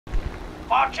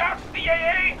Watch out for the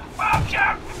AA! Watch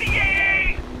out for the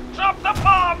AA! Drop the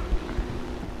bomb!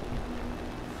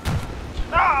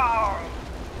 No!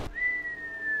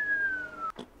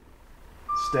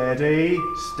 Steady,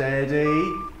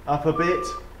 steady. Up a bit,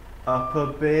 up a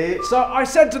bit. So I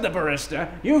said to the barista,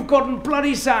 "You've gotten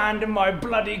bloody sand in my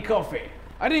bloody coffee."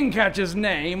 I didn't catch his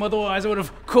name, otherwise I would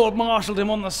have court-martialed him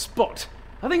on the spot.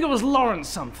 I think it was Lawrence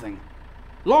something.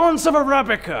 Lawrence of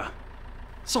Arabica.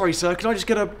 Sorry, sir, can I just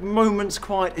get a moment's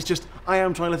quiet? It's just, I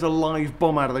am trying to lift a live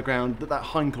bomb out of the ground that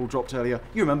Heinkel dropped earlier.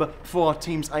 You remember, before our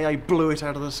team's AA blew it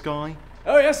out of the sky?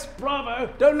 Oh yes,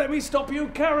 bravo. Don't let me stop you.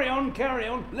 Carry on,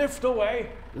 lift away.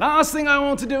 Last thing I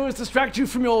want to do is distract you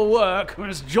from your work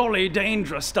when it's jolly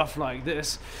dangerous stuff like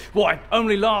this. Why,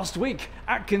 only last week,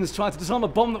 Atkins tried to disarm a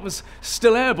bomb that was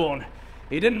still airborne.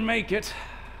 He didn't make it.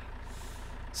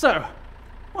 So,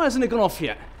 why hasn't it gone off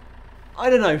yet? I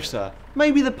don't know, sir.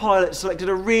 Maybe the pilot selected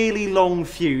a really long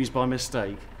fuse by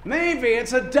mistake. Maybe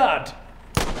it's a dud.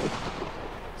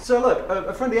 Sir, look,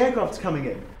 a friendly aircraft's coming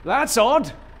in. That's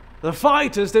odd. The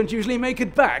fighters don't usually make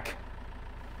it back.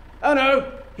 Oh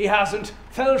no, he hasn't.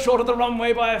 Fell short of the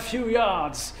runway by a few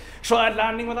yards. Tried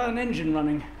landing without an engine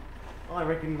running. I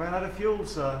reckon he ran out of fuel,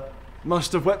 sir.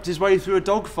 Must have wept his way through a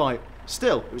dogfight.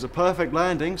 Still, it was a perfect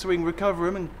landing, so we can recover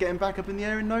him and get him back up in the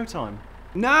air in no time.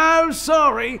 No,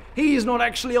 sorry. He's not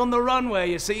actually on the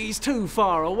runway, you see. He's too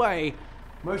far away.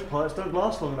 Most pilots don't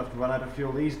last long enough to run out of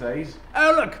fuel these days.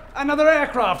 Oh look, another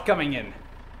aircraft coming in.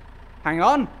 Hang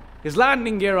on. His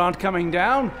landing gear aren't coming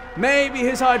down. Maybe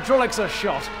his hydraulics are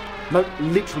shot. No,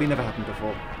 literally never happened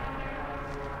before.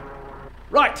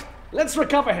 Right, let's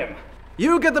recover him.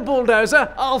 You get the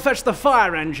bulldozer, I'll fetch the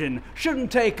fire engine.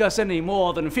 Shouldn't take us any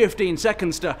more than 15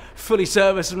 seconds to fully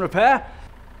service and repair.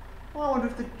 I wonder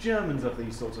if the Germans have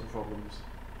these sorts of problems.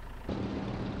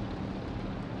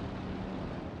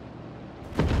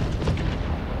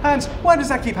 Hans, why does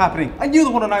that keep happening? I knew the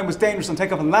 109 was dangerous on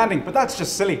takeoff and landing, but that's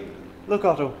just silly. Look,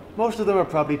 Otto, most of them are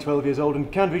probably 12 years old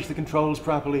and can't reach the controls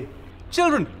properly.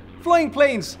 Children! Flying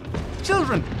planes!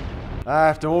 Children!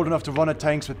 If they're old enough to run at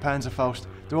tanks with Panzerfaust,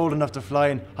 they're old enough to fly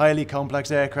in highly complex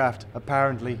aircraft,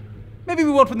 apparently. Maybe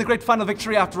we won't win the great final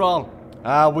victory after all.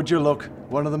 Would you look?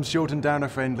 One of them's shooting down a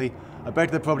friendly. I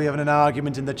bet they're probably having an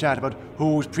argument in the chat about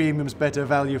whose premium's better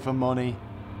value for money.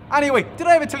 Anyway, did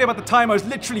I ever tell you about the time I was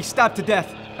literally stabbed to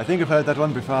death? I think I've heard that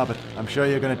one before, but I'm sure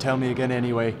you're going to tell me again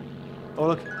anyway. Oh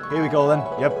look, here we go then.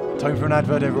 Yep, time for an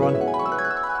advert, everyone.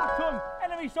 Come,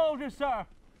 enemy soldiers, sir.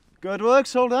 Good work,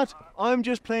 Soldat. I'm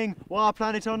just playing War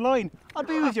Planet Online. I'll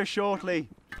be with you shortly.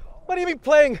 What do you mean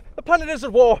playing? The planet is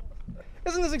at war.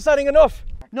 Isn't this exciting enough?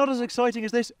 Not as exciting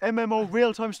as this MMO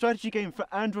real-time strategy game for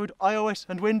Android, iOS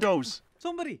and Windows.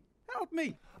 Somebody, help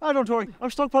me! Don't worry, I'm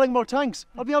stockpiling more tanks.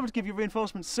 I'll be able to give you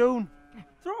reinforcements soon.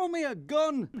 Throw me a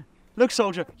gun! Look,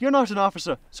 soldier, you're not an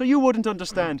officer, so you wouldn't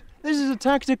understand. This is a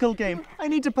tactical game. I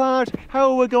need to part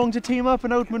how we're going to team up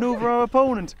and outmaneuver our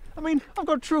opponent. I mean, I've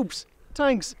got troops,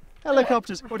 tanks,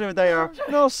 helicopters, whatever they are,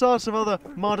 and all sorts of other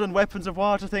modern weapons of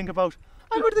war to think about.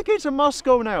 I'm going to the gates of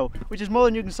Moscow now, which is more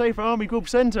than you can say for Army Group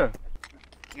Centre.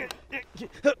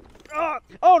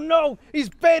 Oh no! He's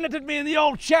bayoneted me in the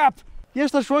old chap!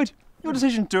 Yes, that's right. Your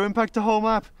decision to impact the whole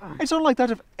map. It's unlike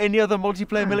that of any other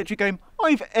multiplayer military game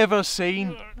I've ever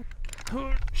seen.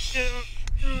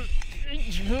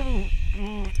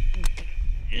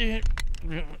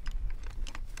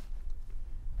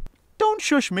 Don't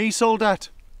shush me, Soldat.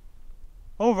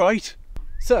 All right.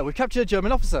 Sir, we captured a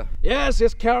German officer. Yes,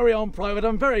 carry on, Private.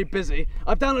 I'm very busy.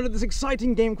 I've downloaded this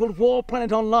exciting game called War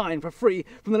Planet Online for free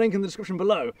from the link in the description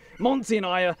below. Monty and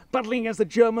I are battling against the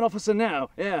German officer now.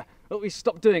 Yeah, but we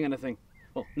stopped doing anything.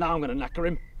 Well, now I'm going to knacker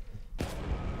him.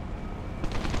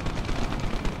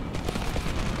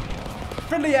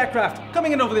 Friendly aircraft,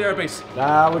 coming in over the airbase.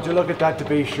 Would you look at that to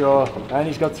be sure? And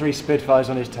he's got 3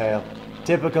 Spitfires on his tail.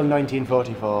 Typical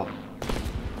 1944.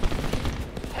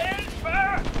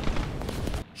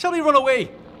 Shall we run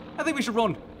away? I think we should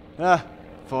run.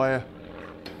 Fire.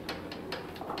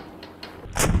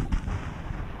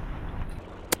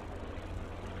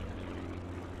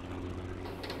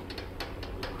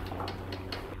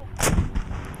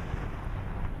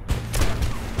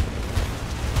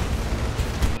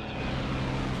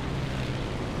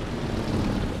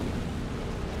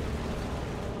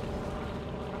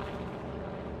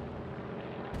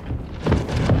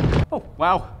 Oh,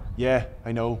 wow. Yeah,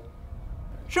 I know.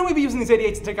 Shouldn't we be using these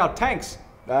 88s to take out tanks?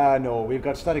 No, we've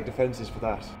got static defences for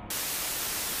that.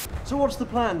 So what's the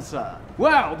plan, sir?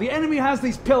 Well, the enemy has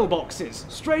these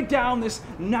pillboxes straight down this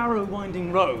narrow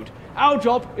winding road. Our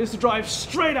job is to drive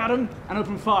straight at them and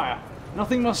open fire.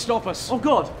 Nothing must stop us. Oh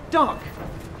God, Doc!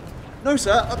 No,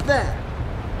 sir, up there.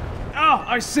 Oh,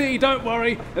 I see, don't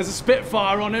worry. There's a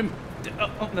Spitfire on him.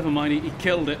 Oh, never mind, he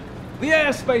killed it. The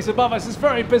airspace above us is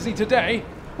very busy today.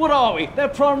 What are we? Their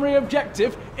primary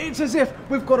objective? It's as if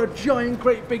we've got a giant,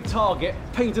 great big target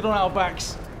painted on our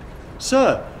backs.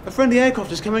 Sir, a friendly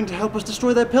aircraft is coming to help us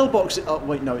destroy their pillbox. Oh,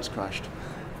 wait, no, it's crashed.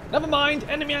 Never mind,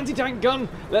 enemy anti-tank gun.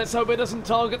 Let's hope it doesn't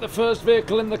target the first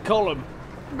vehicle in the column.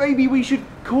 Maybe we should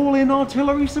call in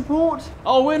artillery support?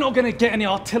 Oh, we're not going to get any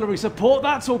artillery support.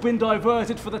 That's all been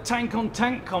diverted for the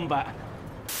tank-on-tank combat.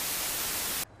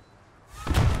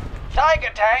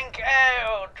 Tiger tank?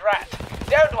 Oh, drat.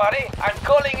 Don't worry, I'm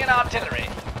calling in artillery.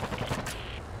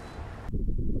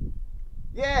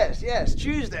 Yes,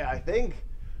 Tuesday, I think.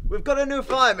 We've got a new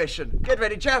fire mission. Get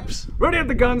ready, chaps. Ready at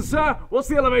the gun, sir. What's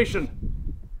the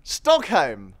elevation?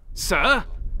 Stockholm. Sir?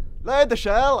 Load the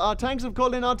shell. Our tanks have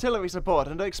called in artillery support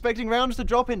and are expecting rounds to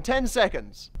drop in 10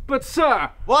 seconds. But sir!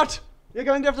 What? You're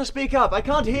going to have to speak up. I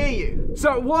can't hear you.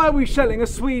 So why are we shelling a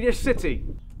Swedish city?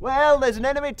 Well, there's an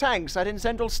enemy tank sat in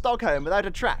central Stockholm without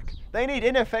a track. They need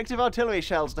ineffective artillery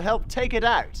shells to help take it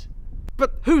out.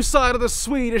 But whose side are the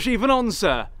Swedish even on,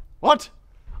 sir? What?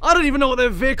 I don't even know what their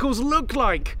vehicles look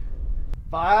like.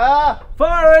 Fire!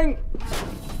 Firing!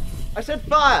 I said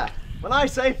fire. When I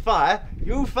say fire,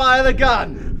 you fire the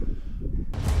gun.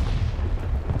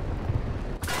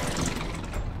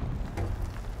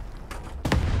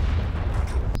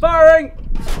 Firing!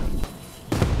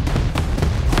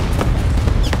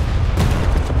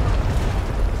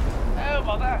 Oh,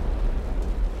 bother.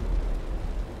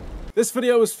 This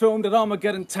video was filmed at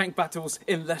Armageddon Tank Battles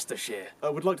in Leicestershire. I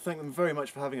would like to thank them very much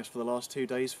for having us for the last 2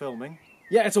 days filming.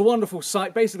 Yeah, it's a wonderful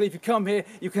site. Basically, if you come here,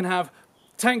 you can have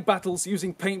tank battles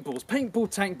using paintballs. Paintball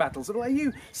tank battles. Are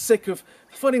you sick of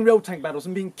fighting real tank battles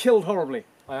and being killed horribly?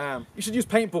 I am. You should use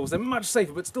paintballs. They're much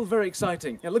safer, but still very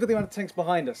exciting. Yeah, look at the amount of tanks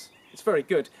behind us. It's very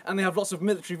good. And they have lots of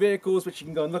military vehicles, which you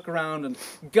can go and look around, and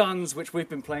guns, which we've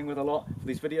been playing with a lot for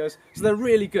these videos. So they're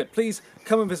really good. Please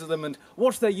come and visit them and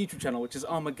watch their YouTube channel, which is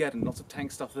Armageddon. Lots of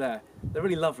tank stuff there. They're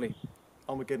really lovely.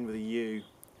 Armageddon with a U.